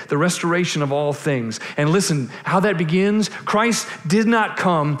headed, the restoration of all things. And listen, how that begins, Christ did not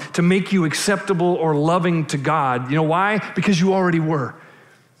come to make you acceptable or loving to God. You know why? Because you already were,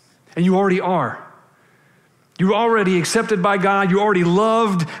 and you already are. You're already accepted by God. You're already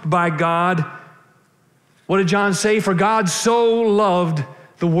loved by God. What did John say? For God so loved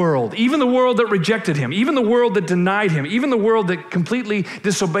the world, even the world that rejected him, even the world that denied him, even the world that completely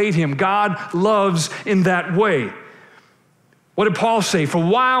disobeyed him. God loves in that way. What did Paul say? For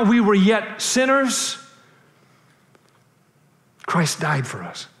while we were yet sinners, Christ died for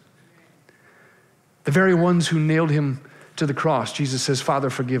us. The very ones who nailed him to the cross, Jesus says,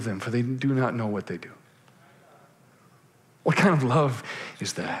 Father, forgive them, for they do not know what they do. What kind of love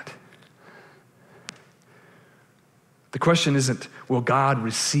is that? The question isn't, will God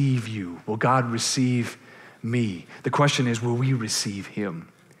receive you? Will God receive me? The question is, will we receive him?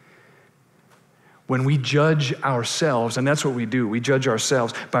 When we judge ourselves, and that's what we do, we judge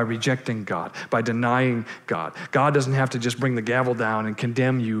ourselves by rejecting God, by denying God. God doesn't have to just bring the gavel down and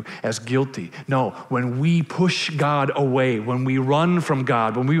condemn you as guilty. No, when we push God away, when we run from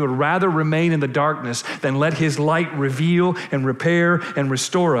God, when we would rather remain in the darkness than let his light reveal and repair and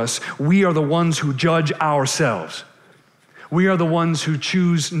restore us, we are the ones who judge ourselves. We are the ones who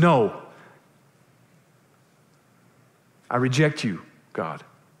choose no. I reject you, God.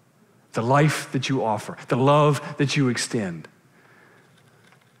 The life that you offer, the love that you extend.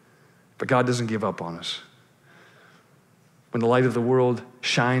 But God doesn't give up on us. When the light of the world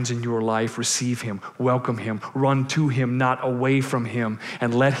shines in your life, receive him, welcome him, run to him, not away from him,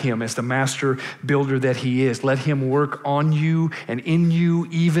 and let him, as the master builder that he is, let him work on you and in you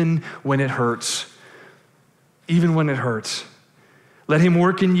even when it hurts. Even when it hurts. Let him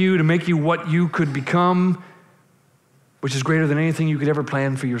work in you to make you what you could become, which is greater than anything you could ever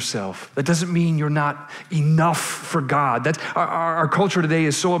plan for yourself. That doesn't mean you're not enough for God. That's, our culture today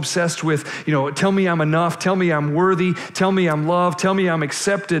is so obsessed with, tell me I'm enough, tell me I'm worthy, tell me I'm loved, tell me I'm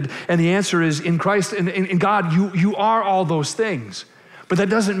accepted. And the answer is in Christ, in God, you are all those things. But that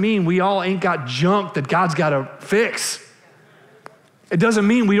doesn't mean we all ain't got junk that God's got to fix. It doesn't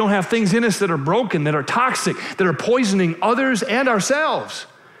mean we don't have things in us that are broken, that are toxic, that are poisoning others and ourselves.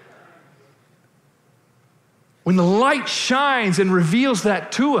 When the light shines and reveals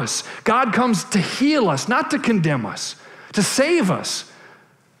that to us, God comes to heal us, not to condemn us, to save us,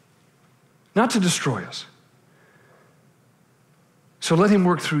 not to destroy us. So let him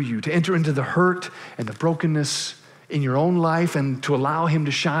work through you to enter into the hurt and the brokenness in your own life and to allow him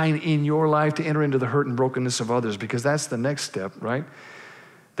to shine in your life, to enter into the hurt and brokenness of others, because that's the next step, right?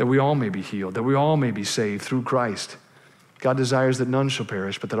 That we all may be healed, that we all may be saved through Christ. God desires that none shall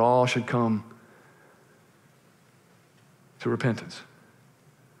perish, but that all should come to repentance,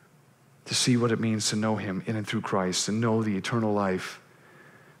 to see what it means to know him in and through Christ, and know the eternal life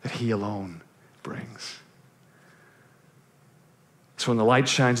that he alone brings. So when the light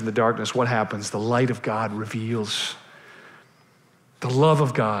shines in the darkness, what happens? The light of God reveals. The love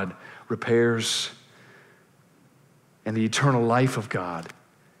of God repairs, and the eternal life of God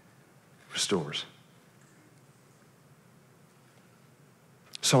restores.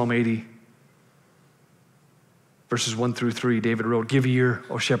 Psalm 80, verses 1 through 3, David wrote, "Give ear,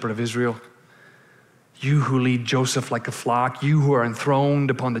 O shepherd of Israel, you who lead Joseph like a flock, you who are enthroned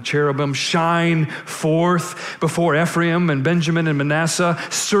upon the cherubim, shine forth before Ephraim and Benjamin and Manasseh.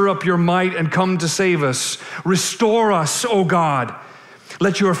 Stir up your might and come to save us. Restore us, O God.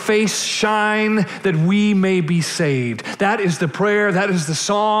 Let your face shine that we may be saved." That is the prayer, that is the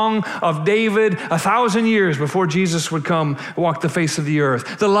song of David 1,000 years before Jesus would come walk the face of the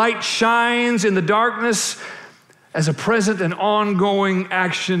earth. The light shines in the darkness as a present and ongoing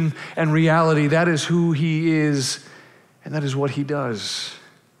action and reality. That is who he is, and that is what he does.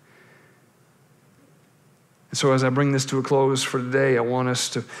 And so as I bring this to a close for today, I want us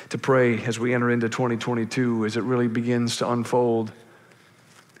to pray as we enter into 2022, as it really begins to unfold.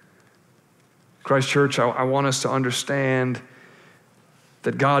 Christ Church, I want us to understand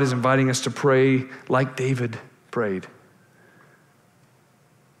that God is inviting us to pray like David prayed,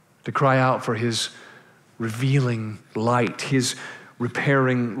 to cry out for his revealing light, his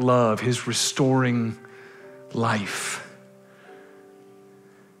repairing love, his restoring life.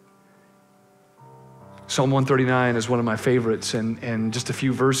 Psalm 139 is one of my favorites, and just a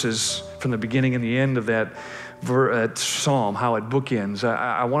few verses from the beginning and the end of that psalm, how it bookends.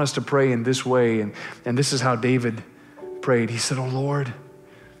 I want us to pray in this way, and this is how David prayed. He said, "Oh Lord,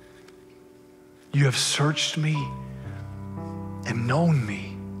 you have searched me and known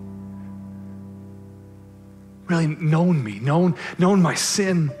me." Really known me, known my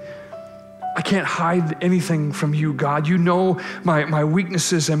sin. I can't hide anything from you, God. You know my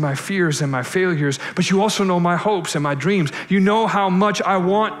weaknesses and my fears and my failures, but you also know my hopes and my dreams. You know how much I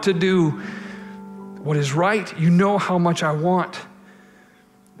want to do what is right. You know how much I want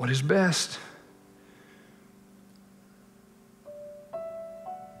what is best.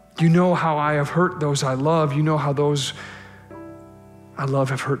 You know how I have hurt those I love. You know how those I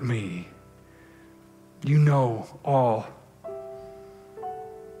love have hurt me. You know all.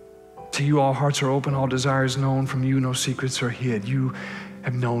 To you all hearts are open, all desires known. From you no secrets are hid. You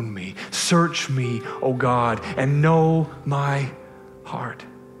have known me. Search me, O God, and know my heart.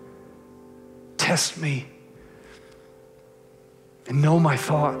 Test me and know my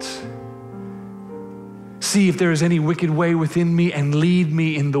thoughts. See if there is any wicked way within me, and lead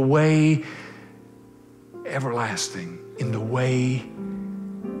me in the way everlasting, in the way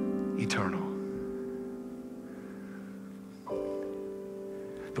eternal.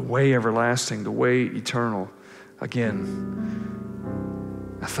 The way everlasting, the way eternal. Again,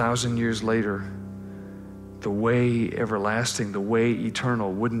 1,000 years later, the way everlasting, the way eternal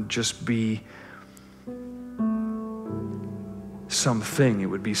wouldn't just be something, it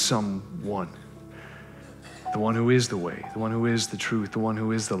would be someone. The one who is the way, the one who is the truth, the one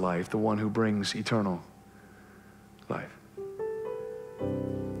who is the life, the one who brings eternal life.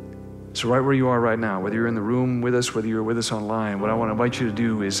 So right where you are right now, whether you're in the room with us, whether you're with us online, what I want to invite you to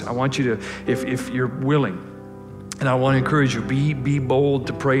do is, I want you to, if you're willing, and I want to encourage you, be bold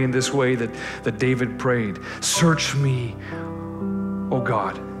to pray in this way that David prayed. Search me, O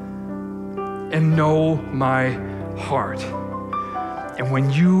God, and know my heart. And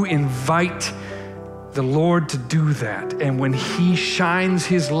when you invite the Lord to do that, and when He shines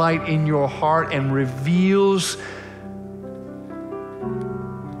His light in your heart and reveals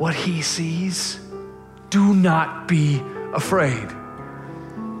what He sees, do not be afraid.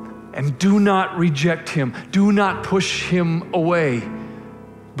 And do not reject Him. Do not push Him away.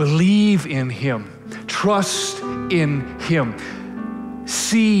 Believe in Him. Trust in Him.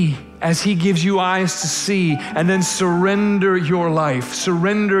 See as He gives you eyes to see, and then surrender your life,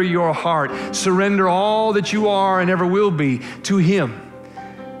 surrender your heart, surrender all that you are and ever will be to Him.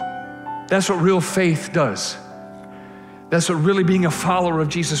 That's what real faith does. That's what really being a follower of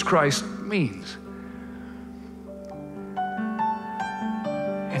Jesus Christ means.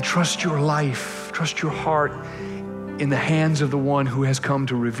 And trust your life, trust your heart in the hands of the one who has come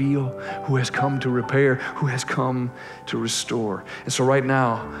to reveal, who has come to repair, who has come to restore. And so right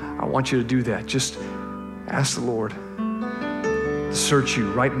now, I want you to do that. Just ask the Lord to search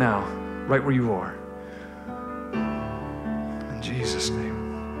you right now, right where you are. In Jesus' name.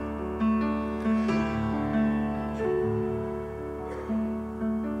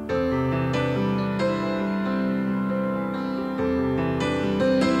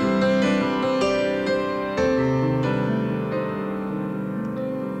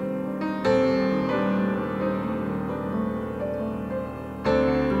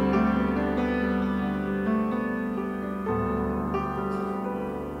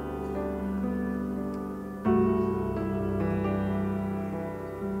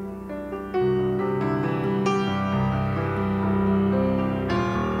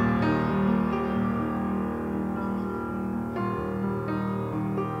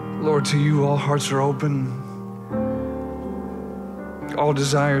 Lord, to you all hearts are open, all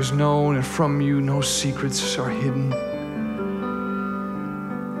desires known, and from you no secrets are hidden.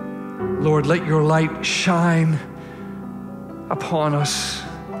 Lord, let your light shine upon us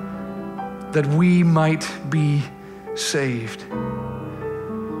that we might be saved,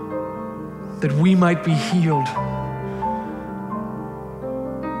 that we might be healed,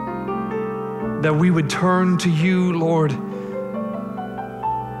 that we would turn to you, Lord,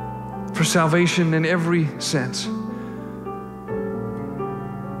 for salvation in every sense,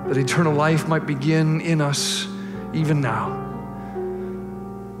 that eternal life might begin in us even now.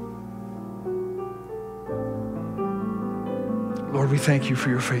 Lord, we thank you for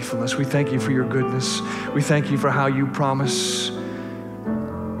your faithfulness. We thank you for your goodness. We thank you for how you promise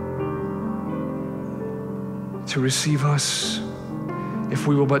to receive us if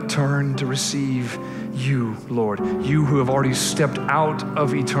we will but turn to receive you, Lord. You who have already stepped out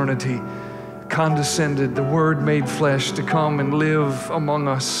of eternity, condescended, the Word made flesh, to come and live among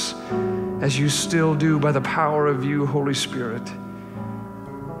us as you still do by the power of you, Holy Spirit.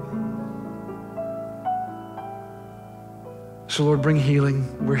 So Lord, bring healing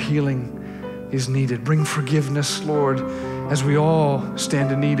where healing is needed. Bring forgiveness, Lord, as we all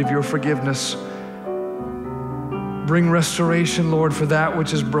stand in need of your forgiveness. Bring restoration, Lord, for that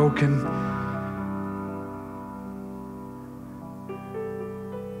which is broken.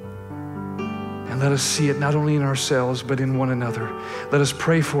 And let us see it not only in ourselves, but in one another. Let us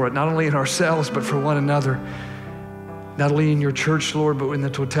pray for it, not only in ourselves, but for one another. Not only in your church, Lord, but in the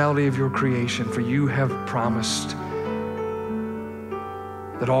totality of your creation. For you have promised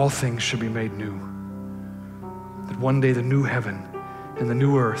that all things should be made new. That one day the new heaven and the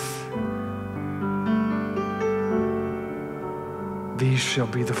new earth, these shall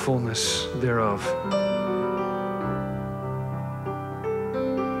be the fullness thereof.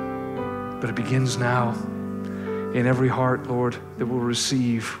 But it begins now in every heart, Lord, that will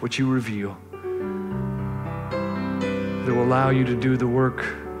receive what you reveal, that will allow you to do the work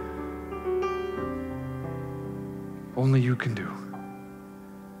only you can do.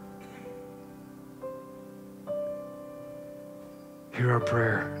 Hear our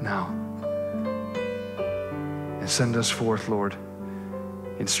prayer now, and send us forth, Lord,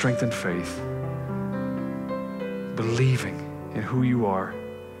 in strengthened faith, believing in who you are,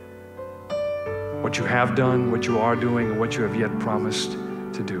 what you have done, what you are doing, and what you have yet promised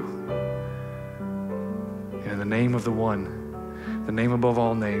to do. And in the name of the one, the name above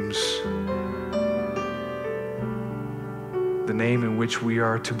all names, the name in which we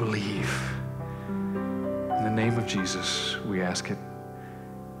are to believe, in the name of Jesus, we ask it,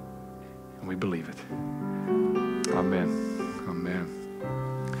 and we believe it. Amen. Amen.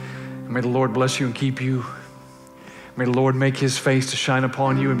 And may the Lord bless you and keep you. May the Lord make his face to shine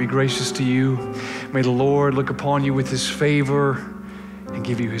upon you and be gracious to you. May the Lord look upon you with his favor and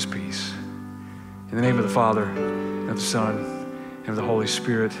give you his peace. In the name of the Father, and of the Son, and of the Holy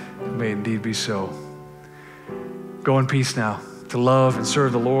Spirit, it may indeed be so. Go in peace now to love and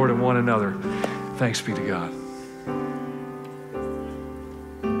serve the Lord and one another. Thanks be to God.